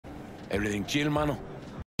Everything chill, mano?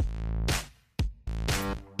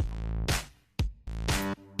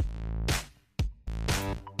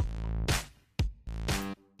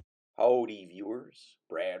 Howdy viewers,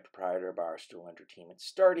 Brad, proprietor of Barstool Entertainment,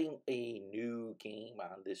 starting a new game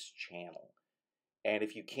on this channel. And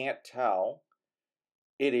if you can't tell,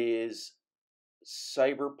 it is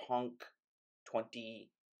Cyberpunk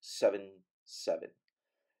 2077.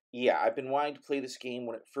 Yeah, I've been wanting to play this game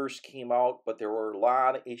when it first came out, but there were a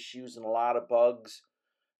lot of issues and a lot of bugs.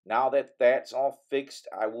 Now that that's all fixed,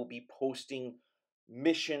 I will be posting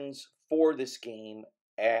missions for this game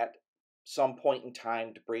at some point in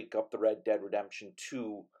time to break up the Red Dead Redemption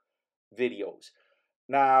 2 videos.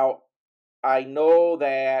 Now, I know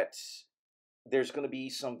that there's going to be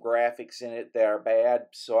some graphics in it that are bad,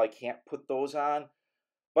 so I can't put those on.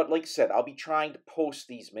 But like I said, I'll be trying to post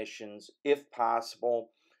these missions, if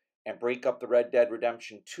possible, and break up the Red Dead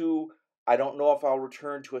Redemption 2. I don't know if I'll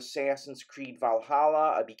return to Assassin's Creed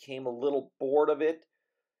Valhalla. I became a little bored of it.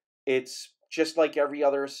 It's just like every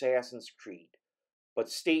other Assassin's Creed.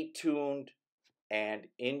 But stay tuned and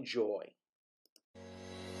enjoy.